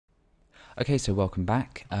Okay, so welcome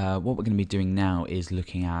back. What we're going to be doing now is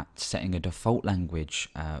looking at setting a default language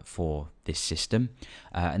for this system,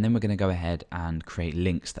 and then we're going to go ahead and create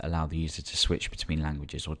links that allow the user to switch between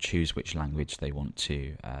languages or choose which language they want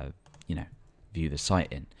to, view the site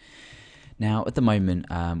in. Now, at the moment,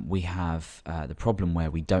 we have the problem where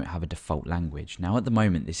we don't have a default language. Now, at the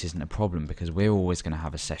moment, this isn't a problem because we're always going to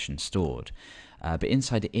have a session stored. But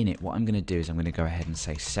inside the init, what I'm going to do is I'm going to go ahead and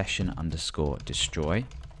say session underscore destroy.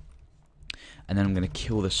 And then I'm going to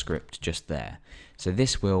kill the script just there. So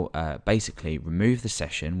this will basically remove the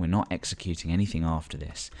session. We're not executing anything after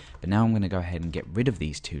this. But now I'm going to go ahead and get rid of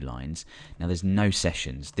these two lines. Now there's no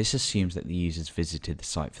sessions. This assumes that the user's visited the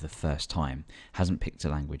site for the first time, hasn't picked a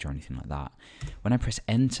language or anything like that. When I press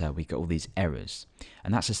enter, we get all these errors.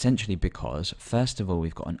 And that's essentially because, first of all,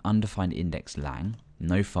 we've got an undefined index lang,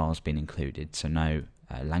 no files been included, so no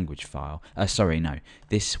language file.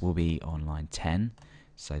 This will be on line 10.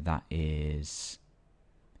 So that is,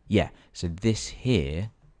 so this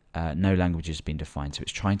here, no language has been defined. So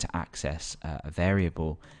it's trying to access a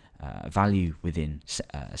variable, value within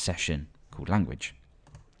a session called language.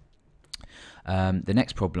 The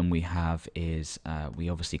next problem we have is we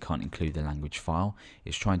obviously can't include the language file.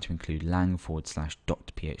 It's trying to include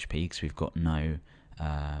lang/.php because we've got no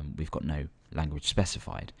language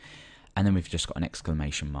specified. And then we've just got an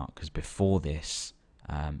exclamation mark because before this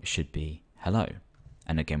should be hello.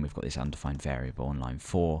 And again, we've got this undefined variable on line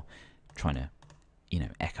 4 trying to,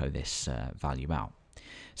 echo this value out.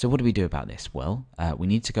 So what do we do about this? Well, we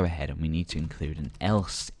need to go ahead and we need to include an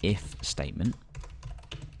else if statement.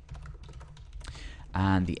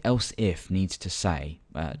 And the else if needs to say,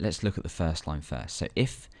 let's look at the first line first. So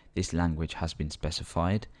if this language has been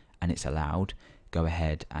specified and it's allowed, go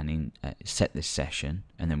ahead and set this session,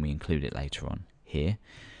 and then we include it later on here.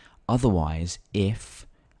 Otherwise, if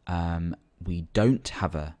we don't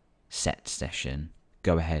have a set session,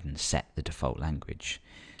 go ahead and set the default language.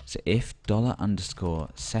 So if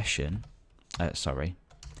 $_session,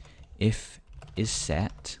 if is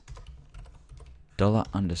set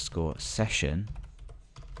 $_session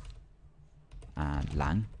and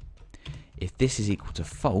lang, if this is equal to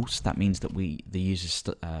false, that means that the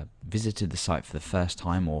user visited the site for the first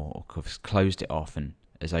time or closed it off and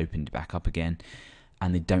has opened it back up again,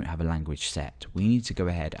 and they don't have a language set. We need to go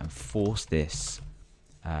ahead and force this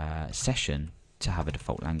session to have a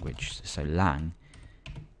default language. So lang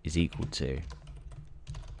is equal to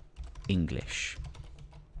English.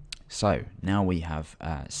 So now we have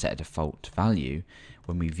set a default value.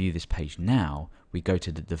 When we view this page now, we go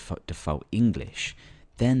to the default English.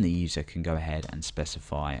 Then the user can go ahead and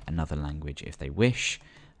specify another language if they wish.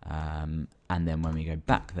 And then when we go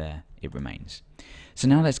back there, it remains. So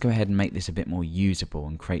now let's go ahead and make this a bit more usable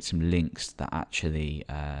and create some links that actually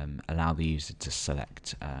allow the user to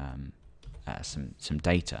select some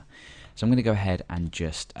data. So I'm going to go ahead and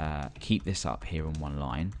just keep this up here on one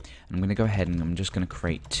line. And I'm going to go ahead and I'm just going to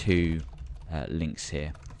create two links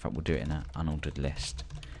here. In fact, we'll do it in an unordered list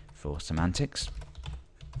for semantics.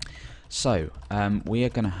 So we are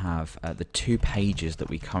going to have the two pages that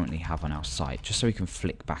we currently have on our site, just so we can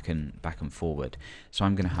flick back and forward. So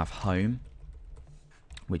I'm going to have home,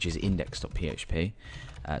 which is index.php.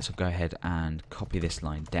 So go ahead and copy this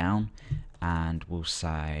line down, and we'll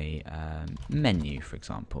say menu, for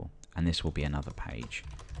example, and this will be another page,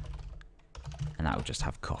 and that will just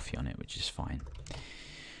have coffee on it, which is fine.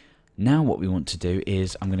 Now what we want to do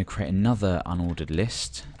is I'm going to create another unordered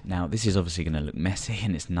list. Now this is obviously going to look messy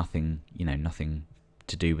and it's nothing, nothing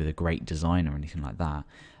to do with a great design or anything like that,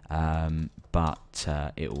 but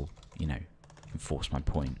it will, enforce my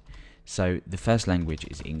point. So the first language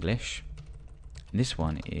is English, and this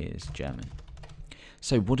one is German.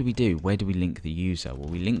 So what do we do? Where do we link the user? Well,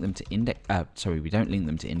 we link them to we don't link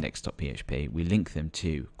them to index.php. We link them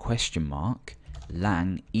to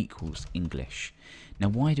lang equals English. Now,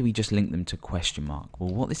 why do we just link them to ? Well,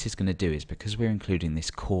 what this is going to do is, because we're including this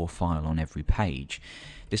core file on every page,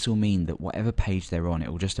 this will mean that whatever page they're on, it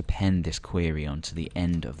will just append this query onto the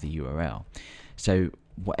end of the URL. So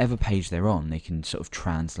whatever page they're on, they can sort of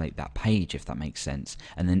translate that page, if that makes sense,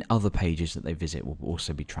 and then other pages that they visit will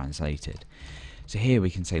also be translated. So here we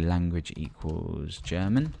can say language equals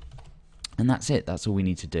German, and that's it. That's all we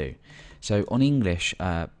need to do. So on English,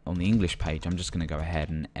 on the English page, I'm just going to go ahead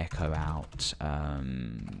and echo out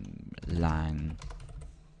lang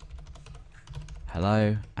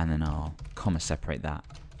hello, and then I'll comma separate that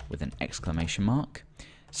with an exclamation mark.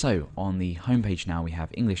 So on the home page now, we have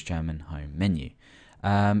English, German, home, menu.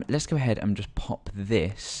 Let's go ahead and just pop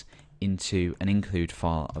this into an include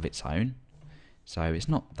file of its own. So it's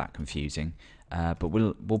not that confusing. but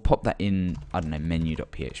we'll pop that in, I don't know,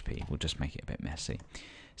 menu.php. We'll just make it a bit messy.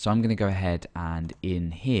 So I'm going to go ahead, and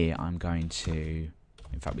in here I'm going to,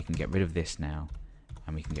 in fact we can get rid of this now,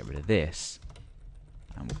 and we can get rid of this,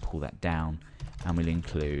 and we'll pull that down, and we'll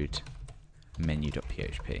include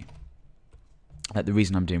menu.php. The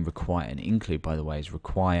reason I'm doing require and include, by the way, is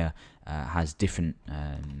require has different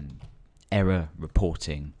error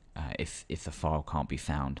reporting if the file can't be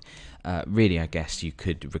found. Really, I guess you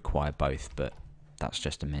could require both, but that's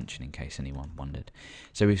just a mention in case anyone wondered.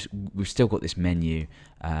 So we've still got this menu,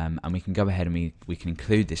 and we can go ahead and we can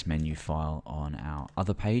include this menu file on our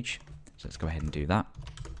other page. So let's go ahead and do that.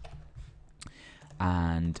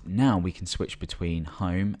 And now we can switch between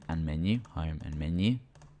home and menu, home and menu.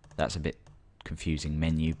 That's a bit confusing,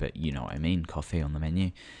 menu, but you know what I mean, coffee on the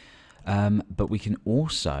menu. But we can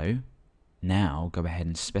also now go ahead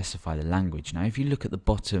and specify the language. Now if you look at the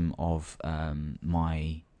bottom of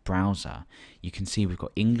my browser, you can see we've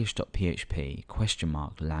got english.php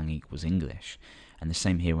lang equals English, and the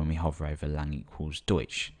same here when we hover over lang equals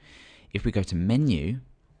Deutsch. If we go to menu,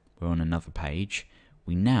 we're on another page,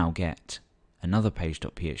 we now get another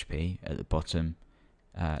page.php at the bottom,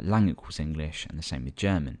 lang equals English, and the same with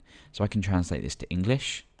German. So I can translate this to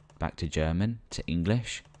English, back to German, to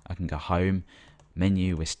English. I can go home,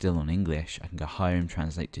 menu, we're still on English. I can go home,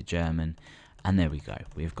 translate to German, and there we go.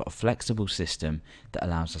 We've got a flexible system that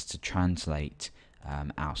allows us to translate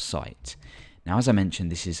our site. Now, as I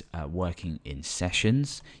mentioned, this is working in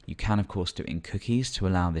sessions. You can, of course, do it in cookies to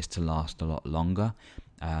allow this to last a lot longer.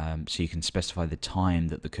 So you can specify the time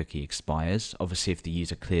that the cookie expires. Obviously, if the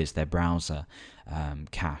user clears their browser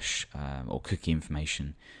cache or cookie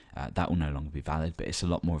information, that will no longer be valid, but it's a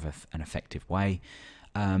lot more of an effective way.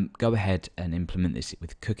 Go ahead and implement this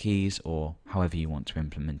with cookies or however you want to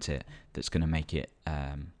implement it. That's going to make it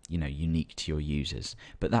unique to your users.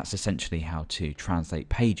 But that's essentially how to translate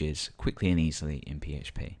pages quickly and easily in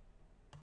PHP.